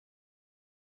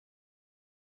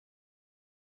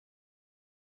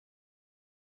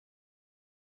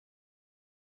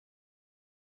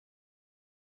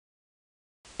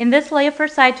In this Layer for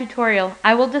Sci tutorial,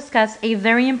 I will discuss a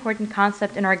very important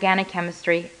concept in organic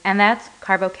chemistry, and that's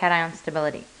carbocation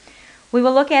stability. We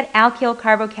will look at alkyl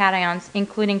carbocations,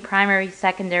 including primary,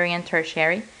 secondary, and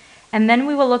tertiary, and then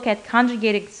we will look at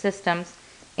conjugated systems,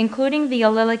 including the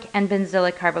allylic and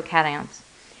benzylic carbocations.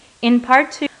 In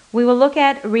part 2, we will look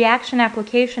at reaction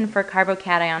application for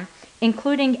carbocation,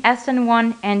 including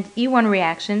SN1 and E1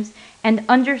 reactions, and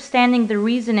understanding the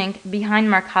reasoning behind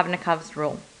Markovnikov's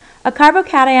rule. A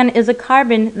carbocation is a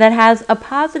carbon that has a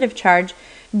positive charge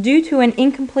due to an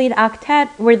incomplete octet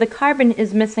where the carbon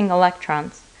is missing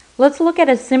electrons. Let's look at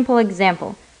a simple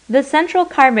example. The central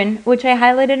carbon, which I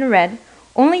highlighted in red,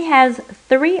 only has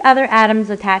 3 other atoms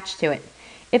attached to it.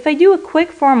 If I do a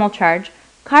quick formal charge,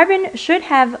 carbon should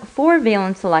have 4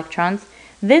 valence electrons.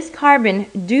 This carbon,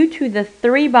 due to the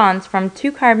 3 bonds from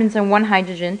 2 carbons and 1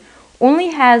 hydrogen, only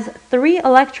has 3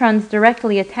 electrons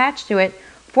directly attached to it.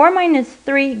 4 minus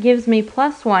 3 gives me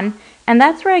 +1, and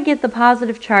that's where I get the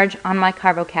positive charge on my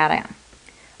carbocation.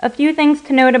 A few things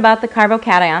to note about the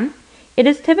carbocation. It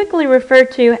is typically referred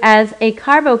to as a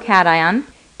carbocation.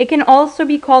 It can also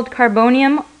be called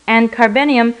carbonium and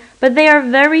carbenium, but they are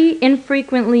very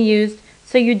infrequently used,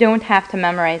 so you don't have to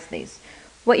memorize these.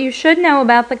 What you should know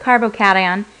about the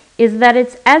carbocation is that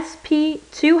it's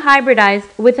sp2 hybridized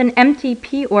with an empty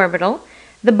p orbital.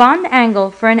 The bond angle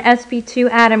for an sp2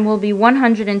 atom will be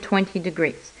 120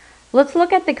 degrees. Let's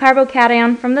look at the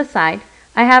carbocation from the side.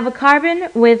 I have a carbon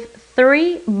with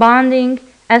 3 bonding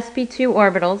sp2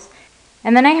 orbitals,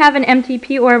 and then I have an empty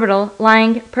p orbital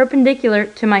lying perpendicular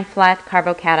to my flat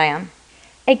carbocation.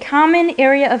 A common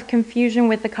area of confusion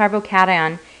with the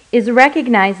carbocation is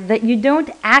recognize that you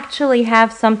don't actually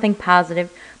have something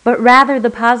positive, but rather the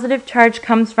positive charge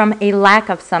comes from a lack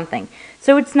of something.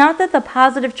 So it's not that the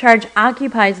positive charge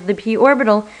occupies the p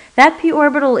orbital, that p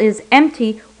orbital is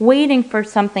empty, waiting for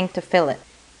something to fill it.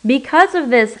 Because of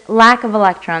this lack of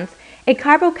electrons, a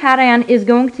carbocation is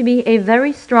going to be a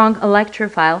very strong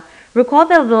electrophile. Recall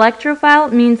that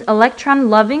electrophile means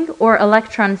electron-loving or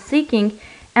electron-seeking,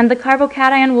 and the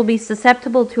carbocation will be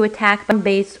susceptible to attack by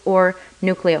base or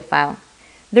nucleophile.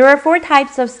 There are 4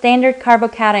 types of standard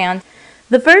carbocations.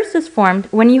 The first is formed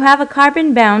when you have a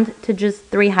carbon bound to just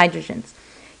 3 hydrogens.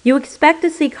 You expect to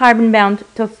see carbon bound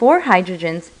to 4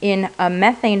 hydrogens in a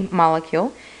methane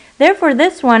molecule. Therefore,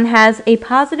 this one has a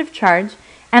positive charge,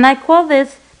 and I call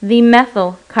this the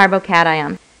methyl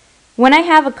carbocation. When I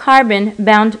have a carbon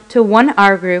bound to 1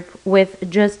 R group with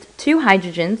just 2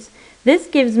 hydrogens, this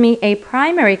gives me a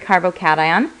primary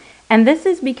carbocation, and this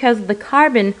is because the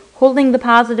carbon holding the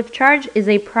positive charge is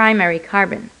a primary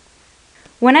carbon.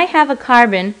 When I have a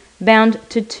carbon bound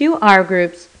to 2 R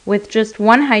groups with just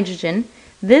 1 hydrogen,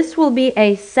 this will be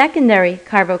a secondary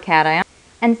carbocation.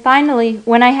 And finally,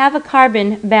 when I have a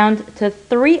carbon bound to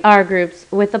 3 R groups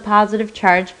with a positive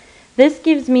charge, this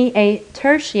gives me a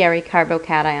tertiary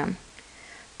carbocation.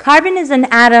 Carbon is an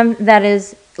atom that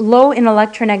is low in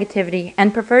electronegativity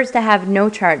and prefers to have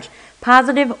no charge,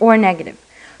 positive or negative.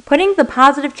 Putting the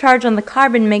positive charge on the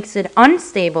carbon makes it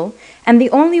unstable, and the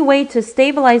only way to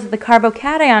stabilize the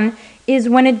carbocation is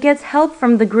when it gets help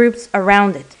from the groups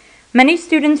around it. Many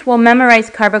students will memorize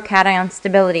carbocation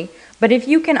stability, but if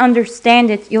you can understand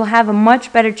it, you'll have a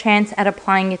much better chance at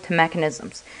applying it to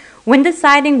mechanisms. When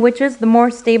deciding which is the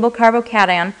more stable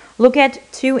carbocation, look at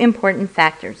 2 important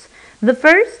factors. The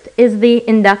first is the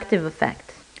inductive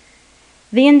effect.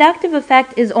 The inductive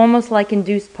effect is almost like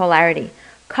induced polarity.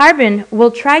 Carbon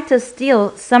will try to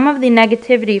steal some of the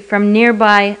negativity from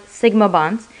nearby sigma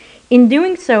bonds. In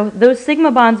doing so, those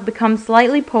sigma bonds become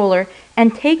slightly polar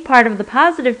and take part of the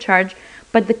positive charge,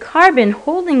 but the carbon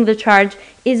holding the charge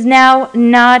is now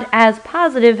not as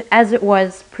positive as it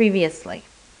was previously.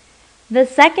 The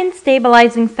second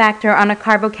stabilizing factor on a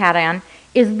carbocation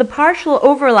is the partial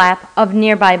overlap of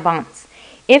nearby bonds.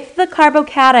 If the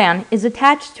carbocation is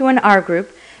attached to an R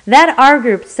group, that R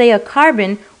group, say a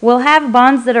carbon, will have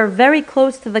bonds that are very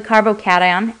close to the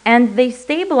carbocation, and they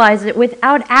stabilize it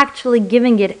without actually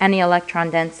giving it any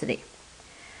electron density.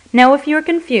 Now, if you're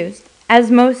confused, as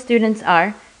most students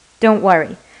are, don't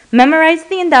worry. Memorize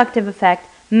the inductive effect,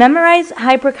 memorize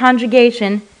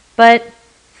hyperconjugation, but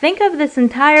think of this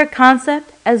entire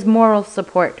concept as moral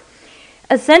support.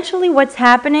 Essentially, what's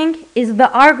happening is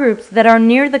the R groups that are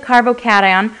near the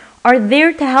carbocation are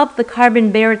there to help the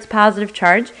carbon bear its positive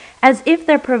charge, as if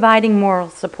they're providing moral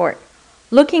support.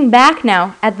 Looking back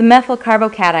now at the methyl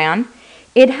carbocation,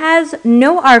 it has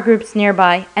no R groups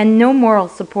nearby and no moral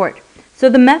support, so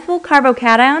the methyl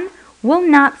carbocation will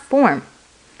not form.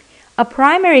 A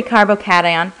primary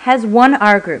carbocation has 1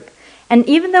 R group, and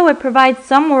even though it provides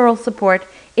some moral support,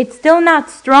 it's still not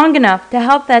strong enough to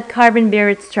help that carbon bear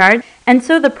its charge, and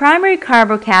so the primary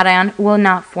carbocation will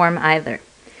not form either.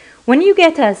 When you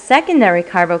get to a secondary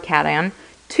carbocation,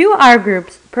 two R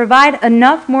groups provide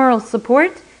enough moral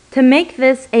support to make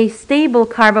this a stable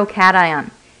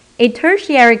carbocation. A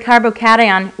tertiary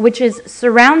carbocation, which is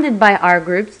surrounded by R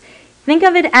groups, think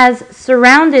of it as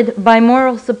surrounded by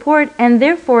moral support, and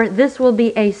therefore this will be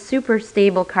a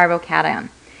superstable carbocation.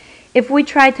 If we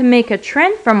try to make a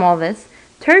trend from all this,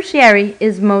 tertiary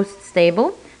is most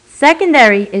stable,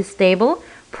 secondary is stable,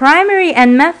 primary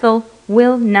and methyl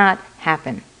will not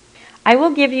happen. I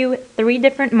will give you 3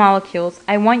 different molecules.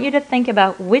 I want you to think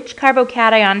about which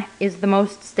carbocation is the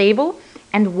most stable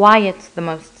and why it's the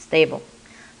most stable.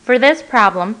 For this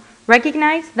problem,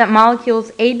 recognize that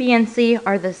molecules A, B, and C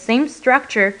are the same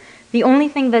structure. The only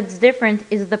thing that's different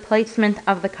is the placement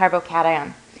of the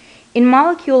carbocation. In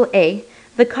molecule A,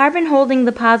 the carbon holding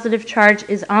the positive charge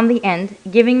is on the end,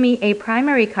 giving me a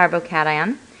primary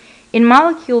carbocation. In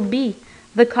molecule B,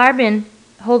 the carbon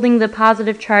holding the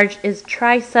positive charge is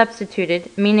tri-substituted,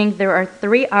 meaning there are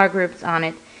 3 R groups on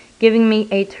it, giving me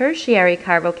a tertiary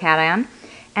carbocation.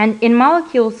 And in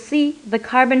molecule C, the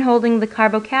carbon holding the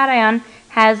carbocation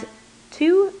has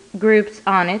 2 groups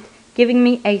on it, giving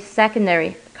me a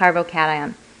secondary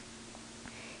carbocation.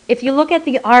 If you look at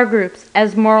the R groups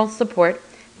as moral support,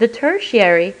 the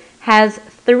tertiary has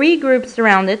 3 groups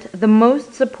around it, the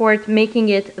most support making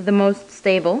it the most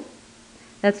stable.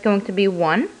 That's going to be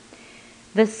 1.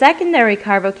 The secondary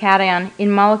carbocation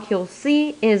in molecule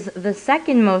C is the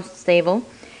second most stable,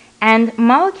 and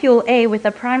molecule A with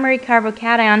a primary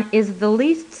carbocation is the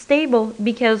least stable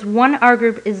because 1 R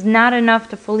group is not enough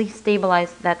to fully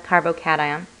stabilize that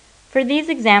carbocation. For these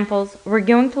examples, we're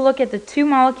going to look at the 2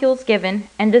 molecules given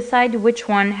and decide which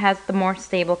one has the more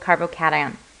stable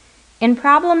carbocation. In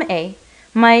problem A,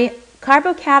 my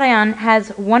carbocation has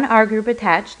 1 R group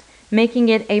attached, making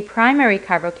it a primary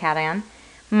carbocation.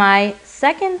 My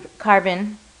second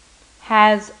carbon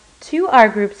has 2 R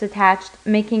groups attached,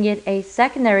 making it a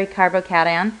secondary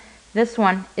carbocation. This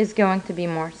one is going to be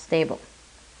more stable.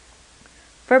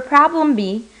 For problem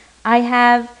B, I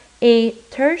have a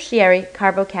tertiary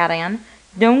carbocation.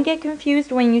 Don't get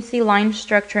confused when you see line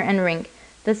structure and ring.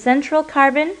 The central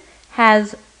carbon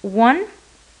has 1,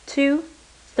 2,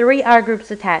 3 R groups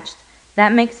attached.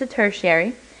 That makes a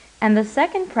tertiary. And the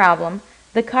second problem,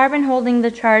 the carbon holding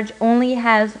the charge only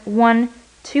has 1,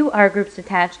 2 R groups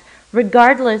attached,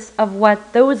 regardless of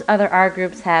what those other R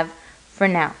groups have for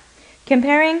now.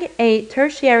 Comparing a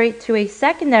tertiary to a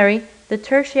secondary, the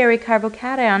tertiary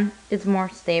carbocation is more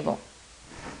stable.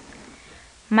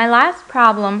 My last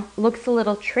problem looks a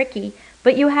little tricky,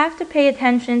 but you have to pay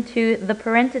attention to the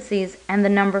parentheses and the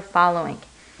number following.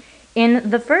 In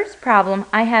the first problem,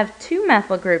 I have 2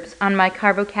 methyl groups on my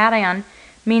carbocation,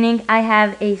 meaning I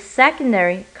have a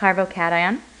secondary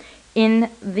carbocation. In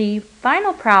the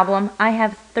final problem, I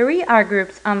have 3 R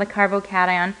groups on the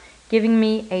carbocation, giving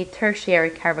me a tertiary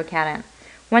carbocation.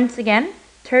 Once again,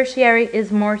 tertiary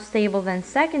is more stable than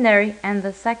secondary, and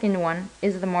the second one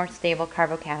is the more stable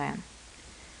carbocation.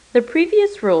 The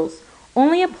previous rules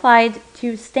only applied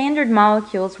to standard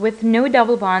molecules with no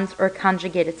double bonds or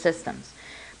conjugated systems.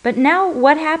 But now,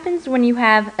 what happens when you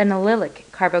have an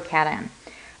allylic carbocation?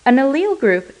 An allyl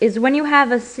group is when you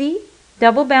have a C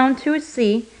double bound to a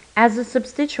C as a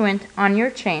substituent on your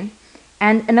chain,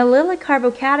 and an allylic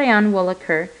carbocation will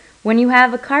occur when you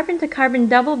have a carbon-to-carbon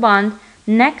double bond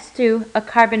next to a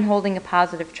carbon holding a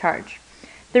positive charge.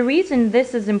 The reason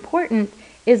this is important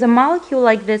is a molecule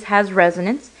like this has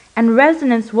resonance, and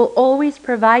resonance will always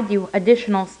provide you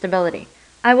additional stability.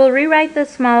 I will rewrite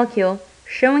this molecule,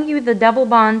 showing you the double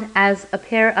bond as a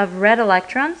pair of red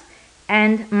electrons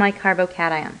and my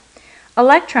carbocation.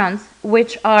 Electrons,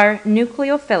 which are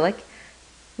nucleophilic,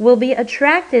 will be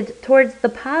attracted towards the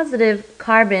positive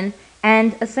carbon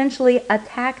and essentially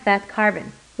attack that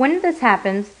carbon. When this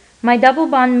happens, my double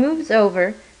bond moves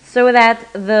over so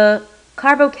that the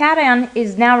carbocation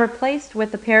is now replaced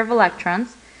with a pair of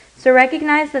electrons. So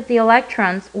recognize that the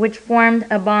electrons, which formed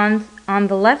a bond on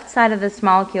the left side of this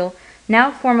molecule,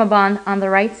 now form a bond on the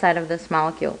right side of this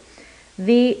molecule.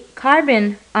 The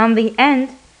carbon on the end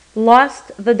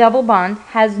lost the double bond,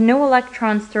 has no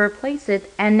electrons to replace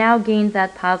it, and now gained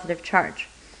that positive charge.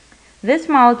 This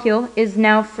molecule is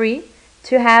now free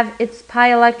to have its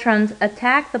pi electrons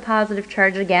attack the positive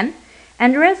charge again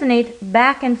and resonate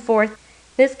back and forth.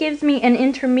 This gives me an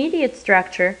intermediate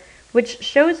structure which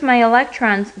shows my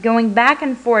electrons going back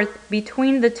and forth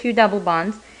between the 2 double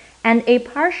bonds and a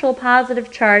partial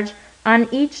positive charge on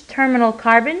each terminal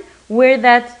carbon where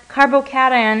that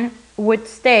carbocation would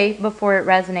stay before it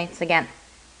resonates again.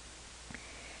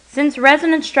 Since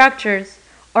resonance structures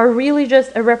are really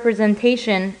just a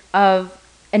representation of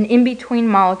an in-between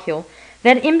molecule,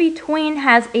 that in-between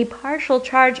has a partial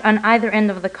charge on either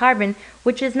end of the carbon,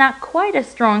 which is not quite as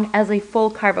strong as a full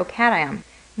carbocation.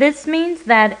 This means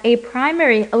that a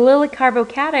primary allylic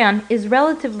carbocation is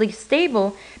relatively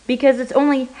stable because it's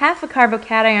only half a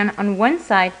carbocation on one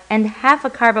side and half a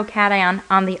carbocation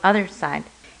on the other side.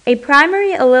 A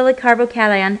primary allylic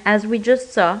carbocation, as we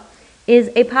just saw,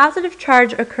 is a positive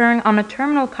charge occurring on a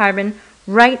terminal carbon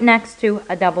right next to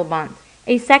a double bond.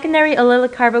 A secondary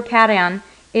allylic carbocation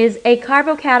is a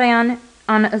carbocation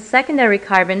on a secondary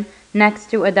carbon next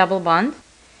to a double bond,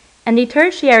 and a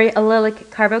tertiary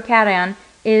allylic carbocation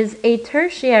is a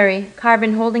tertiary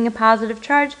carbon holding a positive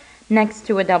charge next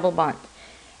to a double bond.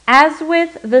 As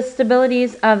with the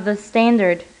stabilities of the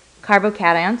standard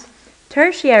carbocations,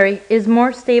 tertiary is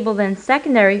more stable than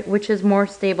secondary, which is more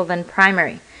stable than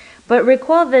primary. But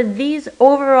recall that these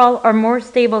overall are more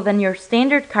stable than your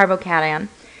standard carbocation,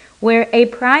 where a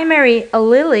primary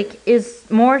allylic is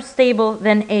more stable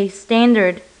than a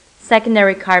standard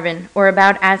secondary carbon, or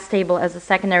about as stable as a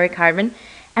secondary carbon,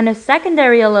 and a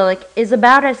secondary allylic is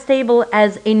about as stable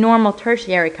as a normal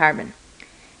tertiary carbon.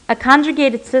 A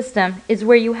conjugated system is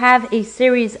where you have a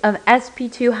series of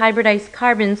sp2 hybridized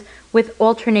carbons with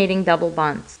alternating double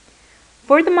bonds.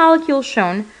 For the molecule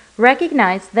shown,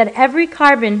 recognize that every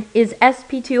carbon is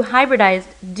sp2 hybridized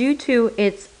due to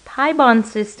its pi bond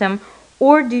system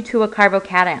or due to a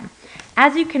carbocation.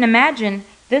 As you can imagine,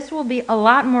 this will be a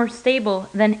lot more stable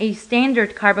than a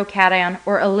standard carbocation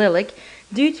or allylic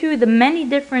due to the many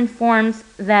different forms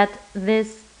that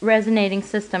this resonating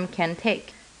system can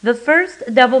take. The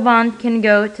first double bond can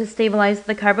go to stabilize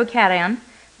the carbocation,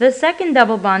 the second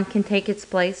double bond can take its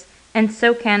place, and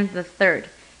so can the third,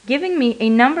 giving me a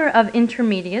number of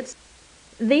intermediates.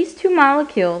 These two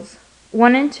molecules,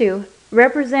 1 and 2,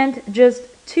 represent just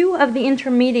two of the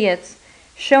intermediates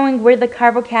showing where the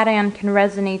carbocation can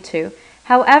resonate to.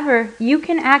 However, you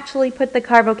can actually put the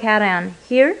carbocation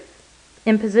here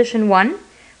in position 1.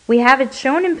 We have it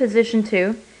shown in position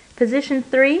 2, position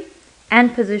 3,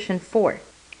 and position 4.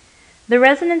 The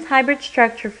resonance hybrid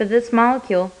structure for this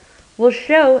molecule will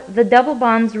show the double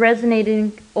bonds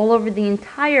resonating all over the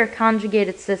entire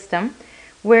conjugated system,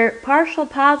 where partial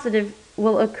positive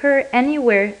will occur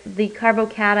anywhere the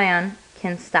carbocation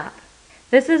can stop.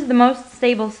 This is the most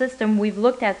stable system we've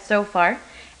looked at so far,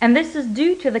 and this is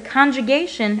due to the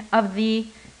conjugation of the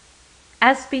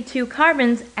sp2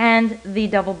 carbons and the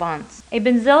double bonds. A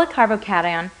benzylic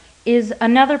carbocation is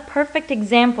another perfect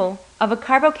example of a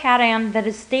carbocation that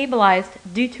is stabilized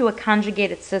due to a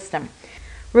conjugated system.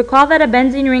 Recall that a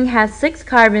benzene ring has 6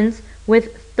 carbons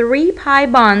with 3 pi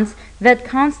bonds that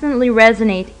constantly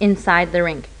resonate inside the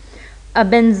ring. A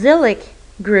benzylic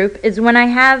group is when I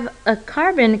have a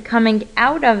carbon coming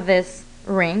out of this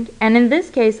ring, and in this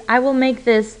case I will make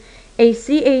this a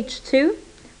CH2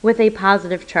 with a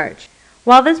positive charge.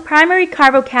 While this primary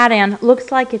carbocation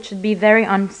looks like it should be very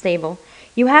unstable,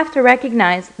 you have to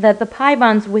recognize that the pi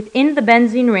bonds within the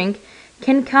benzene ring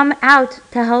can come out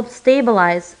to help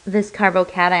stabilize this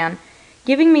carbocation,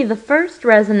 giving me the first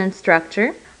resonance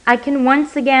structure. I can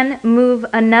once again move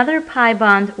another pi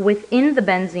bond within the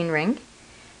benzene ring,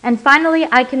 and finally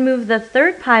I can move the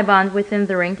third pi bond within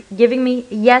the ring, giving me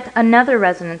yet another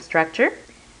resonance structure.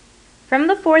 From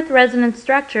the fourth resonance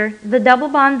structure, the double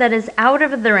bond that is out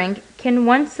of the ring can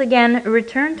once again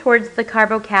return towards the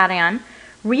carbocation,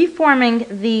 reforming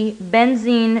the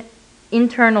benzene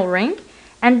internal ring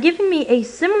and giving me a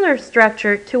similar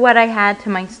structure to what I had to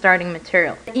my starting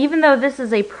material. Even though this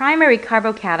is a primary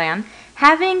carbocation,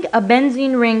 having a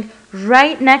benzene ring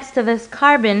right next to this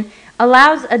carbon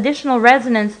allows additional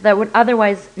resonance that would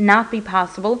otherwise not be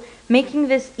possible, making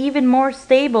this even more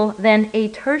stable than a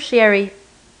tertiary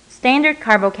standard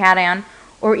carbocation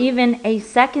or even a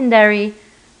secondary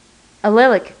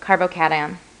allylic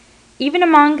carbocation. Even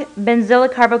among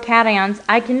benzylic carbocations,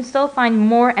 I can still find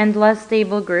more and less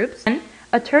stable groups.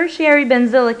 A tertiary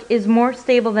benzylic is more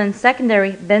stable than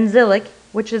secondary benzylic,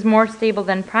 which is more stable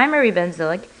than primary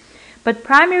benzylic, but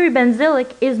primary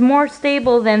benzylic is more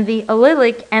stable than the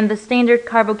allylic and the standard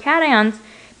carbocations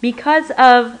because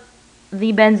of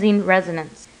the benzene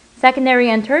resonance. Secondary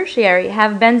and tertiary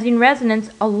have benzene resonance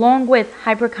along with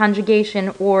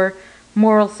hyperconjugation or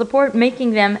moral support,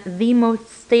 making them the most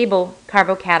stable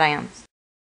carbocations.